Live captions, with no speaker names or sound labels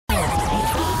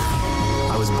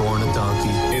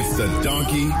the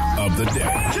donkey of the day.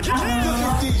 Look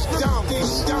at these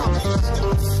donkeys.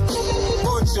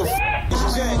 Bunch of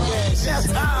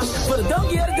jackass. For the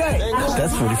donkey of the day.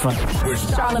 That's pretty funny.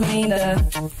 Charlemagne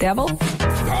the devil?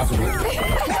 Possibly.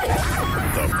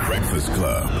 The Breakfast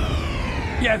Club.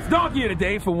 Yes, Donkey of the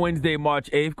Day for Wednesday, March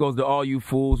 8th goes to all you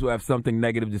fools who have something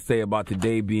negative to say about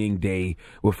today being Day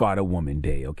Without a Woman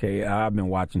Day, okay? I've been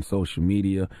watching social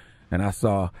media, and I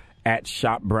saw at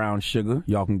Shop Brown Sugar.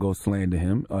 Y'all can go slander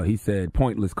him. He said,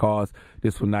 pointless cause.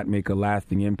 This will not make a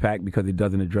lasting impact because it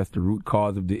doesn't address the root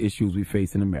cause of the issues we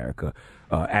face in America.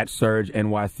 At Surge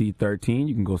NYC 13,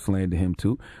 you can go slander him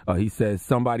too. He says,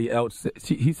 somebody else,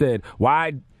 he said,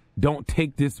 why don't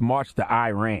take this march to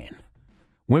Iran?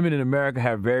 Women in America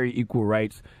have very equal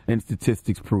rights, and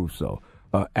statistics prove so.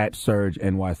 At Surge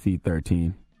NYC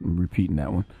 13, I'm repeating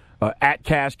that one. At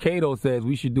Cash Cato says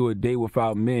we should do a day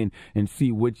without men and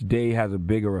see which day has a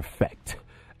bigger effect.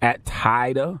 At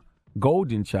Tida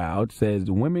Golden Child says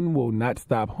women will not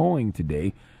stop hoeing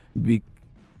today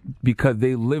because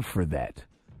they live for that.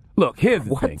 Look, here's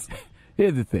the thing.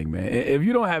 Here's the thing, man. If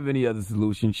you don't have any other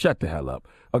solution, shut the hell up.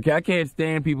 Okay, I can't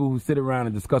stand people who sit around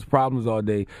and discuss problems all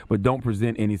day but don't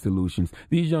present any solutions.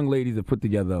 These young ladies have put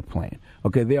together a plan.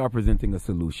 Okay, they are presenting a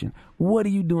solution. What are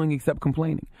you doing except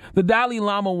complaining? The Dalai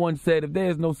Lama once said, if there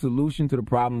is no solution to the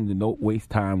problem, then don't waste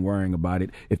time worrying about it.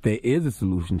 If there is a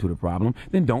solution to the problem,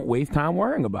 then don't waste time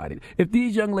worrying about it. If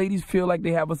these young ladies feel like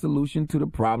they have a solution to the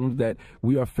problems that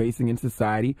we are facing in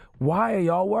society, why are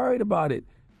y'all worried about it?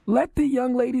 Let the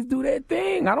young ladies do their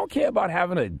thing. I don't care about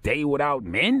having a day without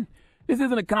men. This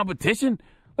isn't a competition.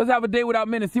 Let's have a day without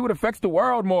men and see what affects the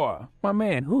world more. My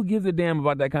man, who gives a damn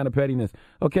about that kind of pettiness?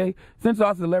 Okay? Since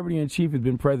our celebrity in chief has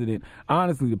been president,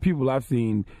 honestly, the people I've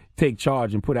seen take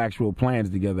charge and put actual plans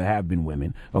together have been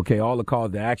women. Okay? All the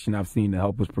calls to action I've seen to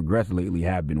help us progress lately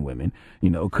have been women. You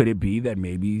know, could it be that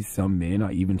maybe some men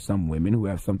or even some women who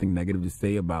have something negative to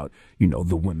say about, you know,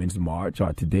 the Women's March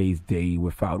or today's day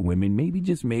without women, maybe,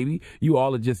 just maybe, you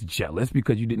all are just jealous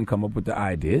because you didn't come up with the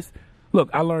ideas? Look,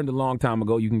 I learned a long time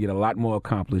ago you can get a lot more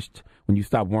accomplished when you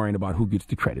stop worrying about who gets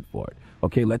the credit for it.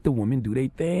 Okay, let the women do their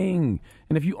thing.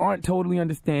 And if you aren't totally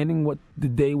understanding what the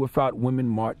Day Without Women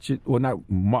March, or not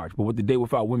march, but what the Day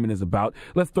Without Women is about,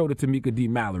 let's throw to Tamika D.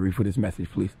 Mallory for this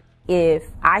message, please. If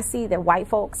I see that white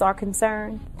folks are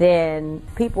concerned, then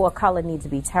people of color need to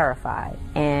be terrified.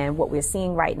 And what we're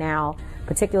seeing right now,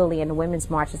 particularly in the Women's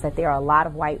March, is that there are a lot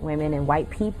of white women and white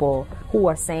people who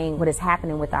are saying what is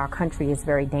happening with our country is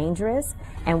very dangerous.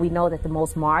 And we know that the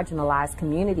most marginalized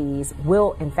communities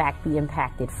will, in fact, be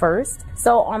impacted first.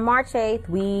 So on March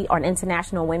 8th, on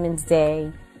International Women's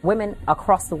Day, women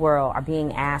across the world are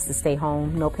being asked to stay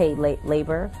home, no paid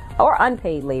labor or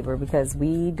unpaid labor, because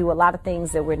we do a lot of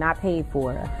things that we're not paid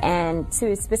for, and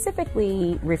to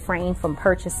specifically refrain from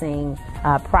purchasing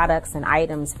products and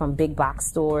items from big box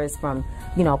stores, from,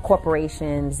 you know,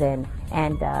 corporations, and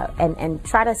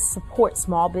try to support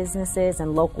small businesses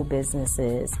and local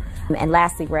businesses. And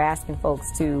lastly, we're asking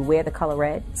folks to wear the color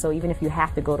red. So even if you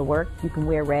have to go to work, you can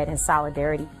wear red in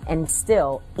solidarity. And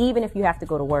still, even if you have to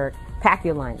go to work, pack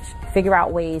your lunch. Figure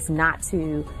out ways not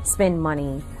to spend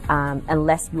money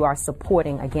unless you are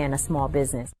supporting, again, a small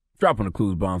business. Dropping the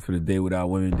clues bombs for the Day Without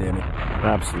Women, damn it.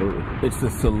 Absolutely. It's a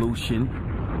solution,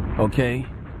 okay?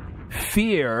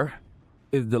 Fear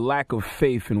is the lack of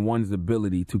faith in one's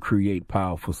ability to create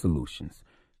powerful solutions.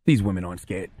 These women aren't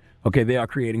scared. Okay, they are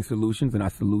creating solutions, and I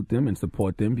salute them and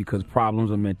support them because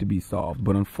problems are meant to be solved.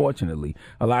 But unfortunately,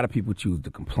 a lot of people choose to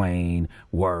complain,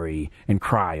 worry, and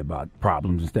cry about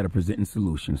problems instead of presenting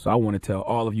solutions. So I want to tell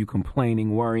all of you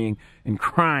complaining, worrying, and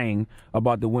crying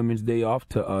about the Women's Day off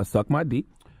to suck my dick,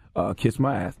 kiss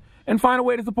my ass, and find a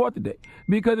way to support the day.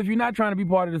 Because if you're not trying to be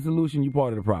part of the solution, you're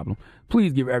part of the problem.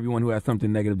 Please give everyone who has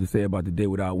something negative to say about the Day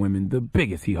Without Women the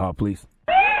biggest hee-haw, please.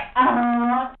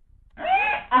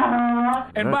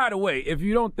 And by the way, if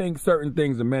you don't think certain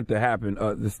things are meant to happen,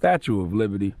 the Statue of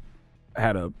Liberty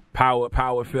had a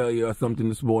power failure or something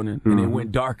this morning, and it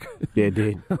went dark. Yeah, it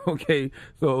did. Okay,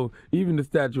 so even the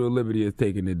Statue of Liberty is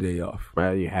taking the day off.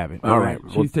 Well, you have it. All right.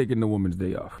 She's taking the Women's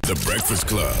Day off. The Breakfast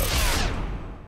Club.